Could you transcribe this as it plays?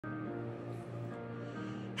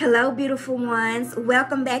Hello, beautiful ones.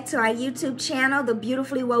 Welcome back to our YouTube channel, The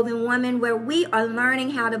Beautifully Woven Woman, where we are learning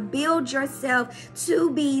how to build yourself to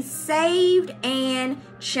be saved and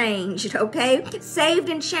changed, okay? Saved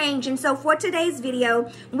and changed. And so for today's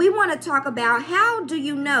video, we want to talk about how do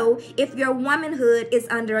you know if your womanhood is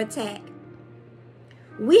under attack?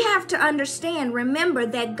 We have to understand, remember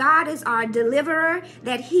that God is our deliverer,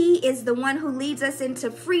 that He is the one who leads us into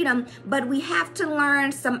freedom, but we have to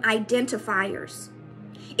learn some identifiers.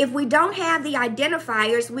 If we don't have the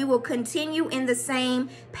identifiers, we will continue in the same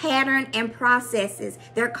pattern and processes.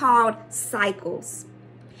 They're called cycles.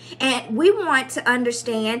 And we want to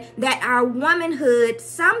understand that our womanhood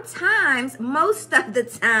sometimes, most of the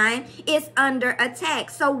time, is under attack.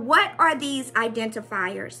 So what are these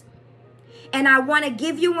identifiers? And I want to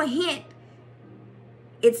give you a hint.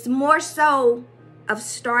 It's more so of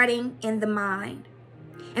starting in the mind.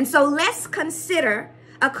 And so let's consider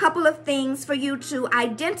a couple of things for you to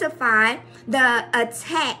identify the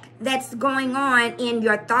attack that's going on in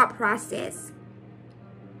your thought process.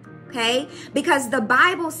 Okay? Because the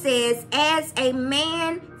Bible says, as a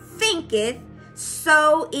man thinketh,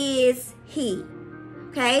 so is he.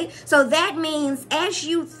 Okay? So that means as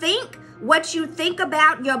you think, what you think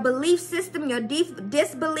about, your belief system, your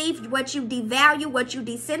disbelief, what you devalue, what you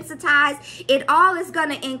desensitize, it all is going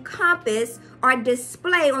to encompass or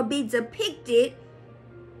display or be depicted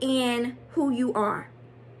in who you are.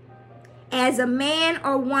 As a man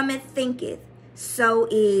or woman thinketh, so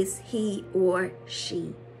is he or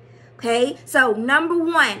she. Okay, so number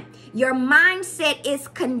one, your mindset is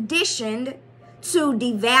conditioned to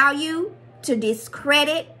devalue, to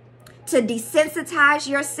discredit, to desensitize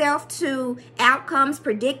yourself to outcomes,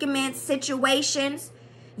 predicaments, situations.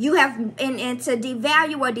 You have, and to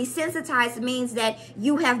devalue or desensitize means that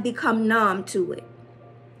you have become numb to it.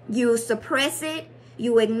 You suppress it.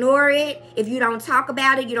 You ignore it. If you don't talk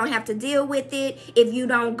about it, you don't have to deal with it. If you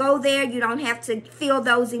don't go there, you don't have to feel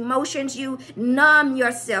those emotions. You numb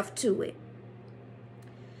yourself to it.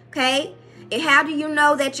 Okay? How do you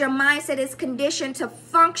know that your mindset is conditioned to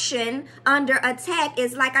function under attack?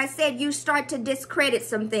 Is like I said, you start to discredit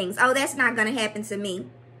some things. Oh, that's not going to happen to me.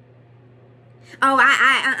 Oh,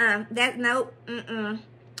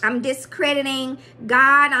 I'm discrediting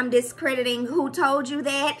God. I'm discrediting who told you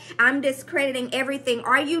that. I'm discrediting everything.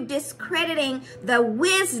 Are you discrediting the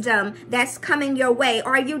wisdom that's coming your way?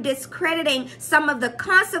 Are you discrediting some of the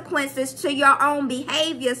consequences to your own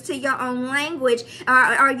behaviors, to your own language?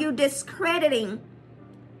 Are you discrediting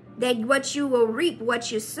that what you will reap,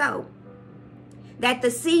 what you sow? That the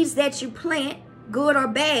seeds that you plant, good or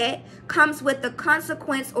bad, comes with a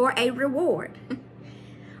consequence or a reward?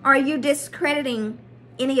 Are you discrediting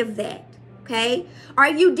any of that? Okay? Are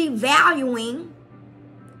you devaluing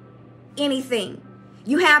anything?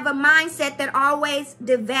 You have a mindset that always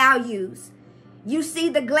devalues. You see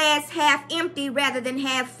the glass half empty rather than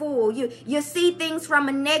half full. You see things from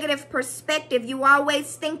a negative perspective. You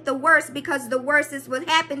always think the worst because the worst is what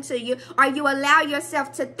happened to you. Or you allow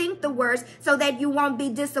yourself to think the worst so that you won't be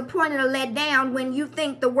disappointed or let down when you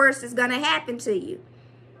think the worst is going to happen to you.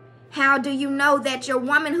 How do you know that your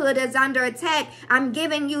womanhood is under attack? I'm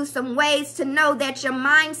giving you some ways to know that your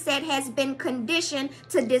mindset has been conditioned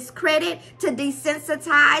to discredit, to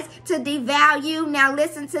desensitize, to devalue. Now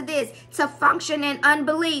listen to this, to function in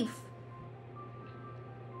unbelief.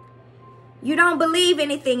 You don't believe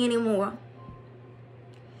anything anymore.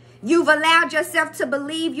 You've allowed yourself to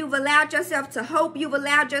believe. You've allowed yourself to hope. You've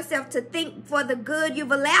allowed yourself to think for the good.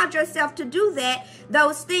 You've allowed yourself to do that,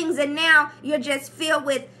 those things. And now you're just filled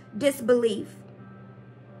with disbelief,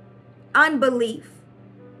 unbelief.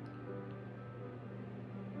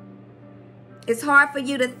 It's hard for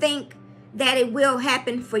you to think that it will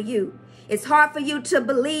happen for you. It's hard for you to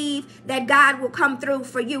believe that God will come through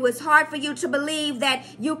for you. It's hard for you to believe that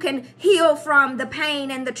you can heal from the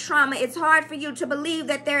pain and the trauma. It's hard for you to believe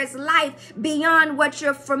that there is life beyond what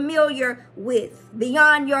you're familiar with,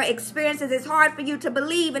 beyond your experiences. It's hard for you to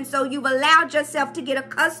believe, and so you've allowed yourself to get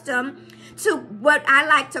accustomed to what I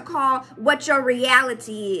like to call what your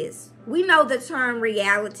reality is. We know the term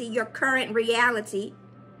reality, your current reality.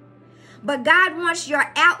 But God wants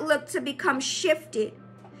your outlook to become shifted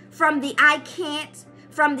from the I can't,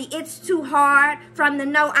 from the it's too hard, from the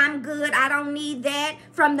no, I'm good, I don't need that,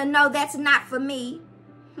 from the no, that's not for me.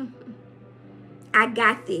 I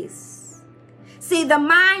got this. See, the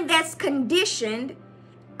mind that's conditioned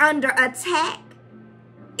under attack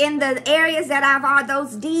in the areas that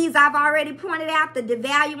those D's I've already pointed out, the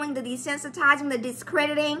devaluing, the desensitizing, the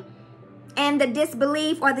discrediting, and the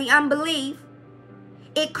disbelief or the unbelief,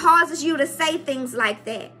 it causes you to say things like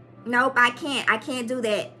that. Nope, I can't do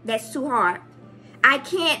that. That's too hard. I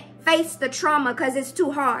can't face the trauma because it's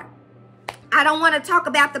too hard. I don't want to talk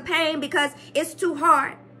about the pain because it's too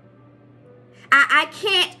hard. I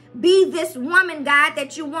can't be this woman, God,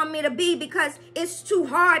 that you want me to be because it's too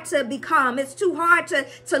hard to become. It's too hard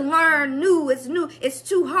to learn new. It's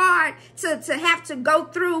too hard to have to go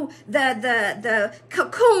through the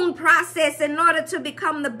cocoon process in order to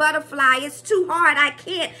become the butterfly. It's too hard.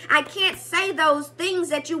 I can't say those things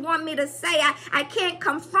that you want me to say. I can't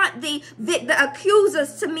confront the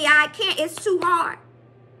accusers to me. I can't. It's too hard.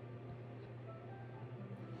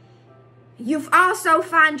 You've also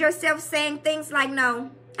find yourself saying things like, no,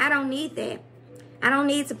 I don't need that. I don't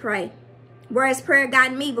need to pray. Where has prayer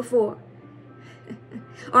gotten me before?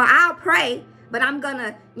 Or I'll pray, but I'm going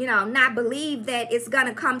to, not believe that it's going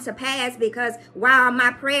to come to pass because while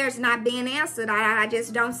my prayer's not being answered, I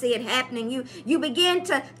just don't see it happening. You begin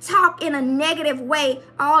to talk in a negative way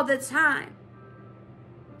all the time.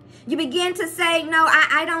 You begin to say, no,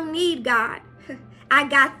 I don't need God. I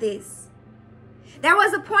got this. There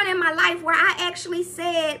was a point in my life where I actually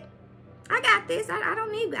said, I got this. I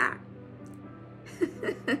don't need God.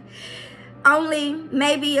 Only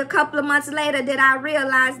maybe a couple of months later did I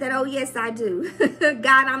realize that, oh, yes, I do.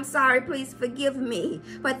 God, I'm sorry. Please forgive me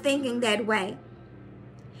for thinking that way.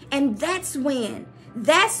 And that's when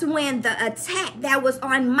the attack that was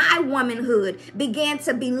on my womanhood began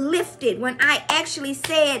to be lifted. When I actually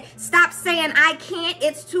said, stop saying I can't.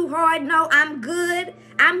 It's too hard. No, I'm good.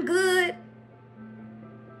 I'm good.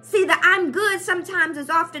 See, the I'm good sometimes is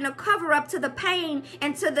often a cover-up to the pain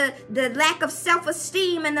and to the lack of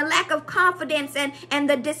self-esteem and the lack of confidence and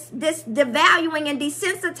the devaluing and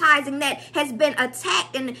desensitizing that has been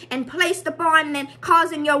attacked and placed upon and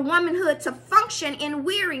causing your womanhood to function in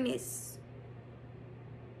weariness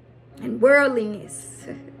and worldliness.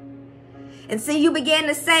 And see, you begin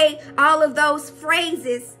to say all of those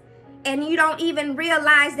phrases and you don't even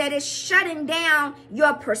realize that it's shutting down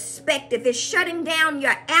your perspective. It's shutting down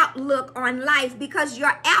your outlook on life because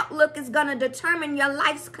your outlook is going to determine your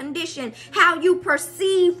life's condition. How you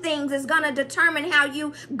perceive things is going to determine how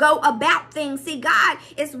you go about things. See, God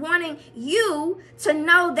is wanting you to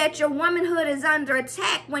know that your womanhood is under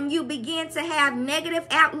attack when you begin to have negative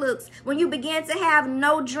outlooks, when you begin to have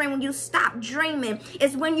no dream, when you stop dreaming.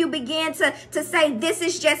 It's when you begin to say, this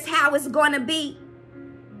is just how it's going to be.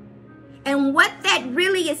 And what that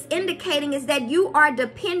really is indicating is that you are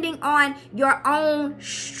depending on your own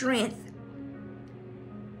strength.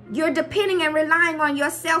 You're depending and relying on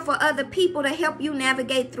yourself or other people to help you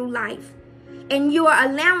navigate through life. And you are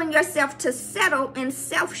allowing yourself to settle in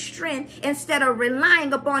self-strength instead of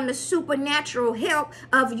relying upon the supernatural help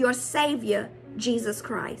of your Savior, Jesus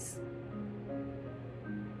Christ.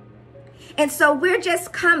 And so we're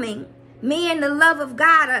just coming. Me and the love of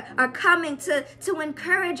God are coming to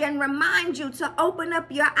encourage and remind you to open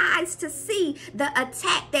up your eyes to see the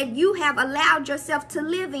attack that you have allowed yourself to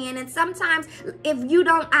live in. And sometimes if you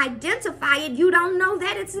don't identify it, you don't know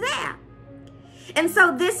that it's there. And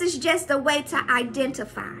so this is just a way to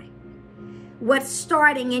identify what's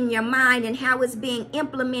starting in your mind and how it's being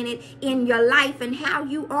implemented in your life and how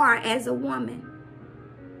you are as a woman.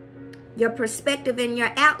 Your perspective and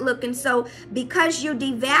your outlook. And so because you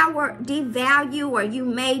devalue or you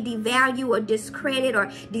may devalue or discredit or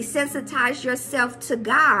desensitize yourself to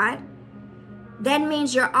God, that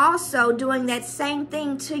means you're also doing that same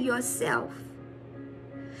thing to yourself.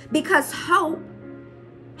 Because hope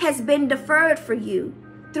has been deferred for you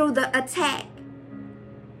through the attack,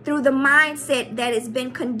 through the mindset that has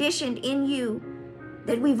been conditioned in you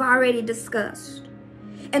that we've already discussed.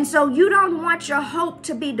 And so you don't want your hope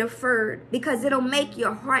to be deferred because it'll make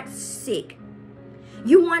your heart sick.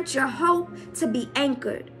 You want your hope to be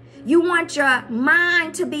anchored. You want your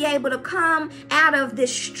mind to be able to come out of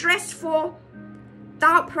this stressful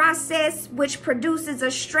thought process, which produces a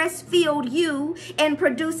stress-filled you and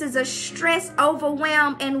produces a stress,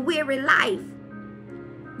 overwhelmed, and weary life.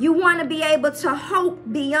 You want to be able to hope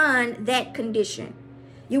beyond that condition.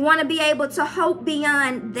 You want to be able to hope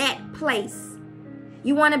beyond that place.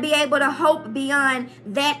 You want to be able to hope beyond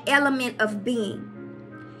that element of being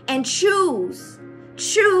and choose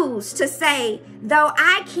to say, though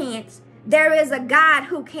I can't, there is a God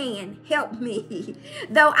who can help me.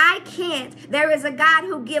 Though I can't, there is a God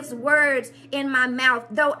who gives words in my mouth.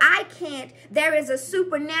 Though I can't, there is a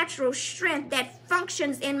supernatural strength that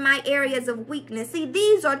functions in my areas of weakness. See,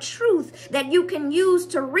 these are truths that you can use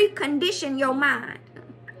to recondition your mind.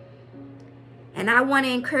 And I want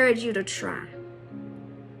to encourage you to try.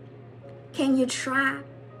 Can you try?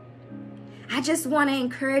 I just want to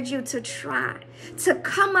encourage you to try to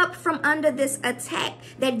come up from under this attack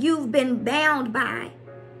that you've been bound by.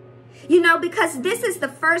 You know, because this is the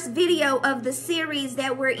first video of the series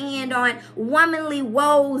that we're in on womanly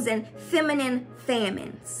woes and feminine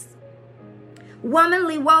famines.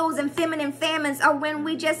 Womanly woes and feminine famines are when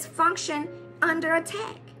we just function under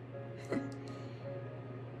attack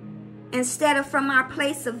instead of from our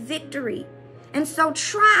place of victory. And so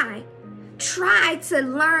try to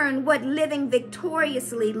learn what living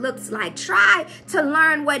victoriously looks like. Try to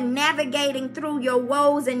learn what navigating through your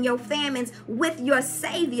woes and your famines with your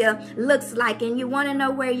Savior looks like. And you want to know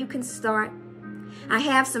where you can start? I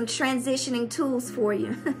have some transitioning tools for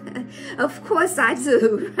you. Of course I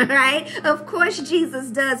do, right? Of course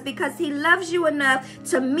Jesus does, because he loves you enough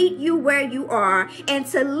to meet you where you are and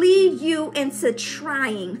to lead you into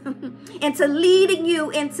trying and to leading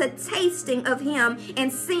you into tasting of him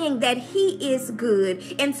and seeing that he is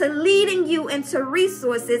good, and to leading you into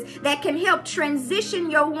resources that can help transition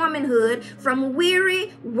your womanhood from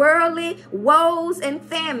weary, worldly woes and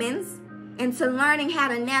famines into learning how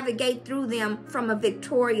to navigate through them from a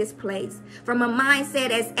victorious place, from a mindset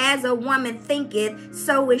as a woman thinketh,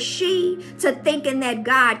 so is she, to thinking that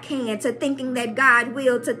God can, to thinking that God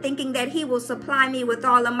will, to thinking that he will supply me with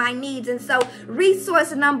all of my needs. And so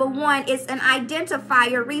resource number one is an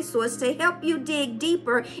identifier resource to help you dig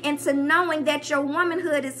deeper into knowing that your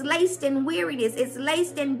womanhood is laced in weariness, it's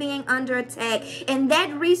laced in being under attack. And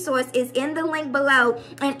that resource is in the link below,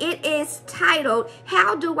 and it is titled,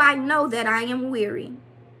 How Do I Know That I Am Weary?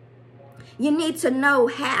 You need to know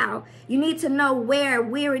how. You need to know where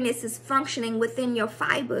weariness is functioning within your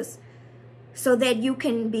fibers so that you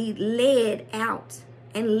can be led out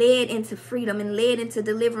and led into freedom and led into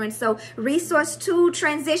deliverance. So resource tool,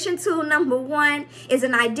 transition tool number one is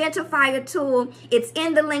an identifier tool. It's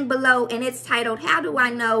in the link below, and it's titled, How Do I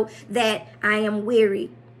Know That I Am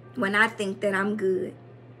Weary When I Think That I'm Good?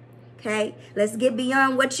 Okay, let's get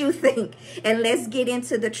beyond what you think and let's get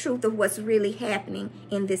into the truth of what's really happening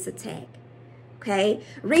in this attack. Okay,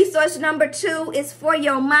 resource number two is for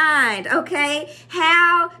your mind. Okay,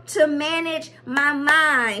 how to manage my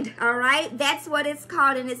mind. All right, that's what it's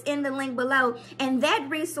called, and it's in the link below. And that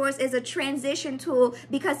resource is a transition tool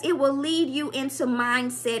because it will lead you into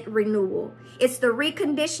mindset renewal. It's the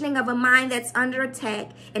reconditioning of a mind that's under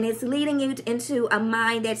attack, and it's leading you into a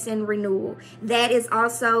mind that's in renewal. That is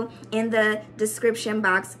also in the description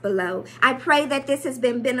box below. I pray that this has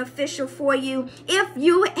been beneficial for you. If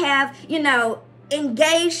you have,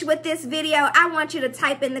 engaged with this video, I want you to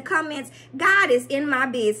type in the comments, God is in my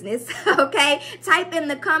business. Okay, type in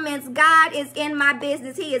the comments, God is in my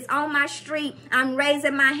business. He is on my street. I'm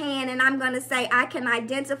raising my hand and I'm going to say, I can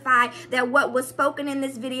identify that what was spoken in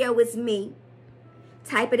this video is me.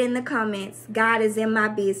 Type it in the comments. God is in my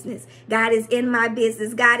business. God is in my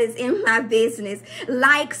business. God is in my business.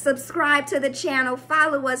 Like, subscribe to the channel,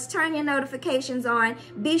 follow us, turn your notifications on.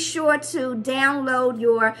 Be sure to download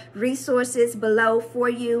your resources below for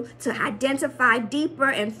you to identify deeper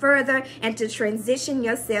and further and to transition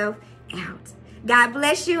yourself out. God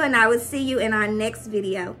bless you, and I will see you in our next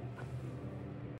video.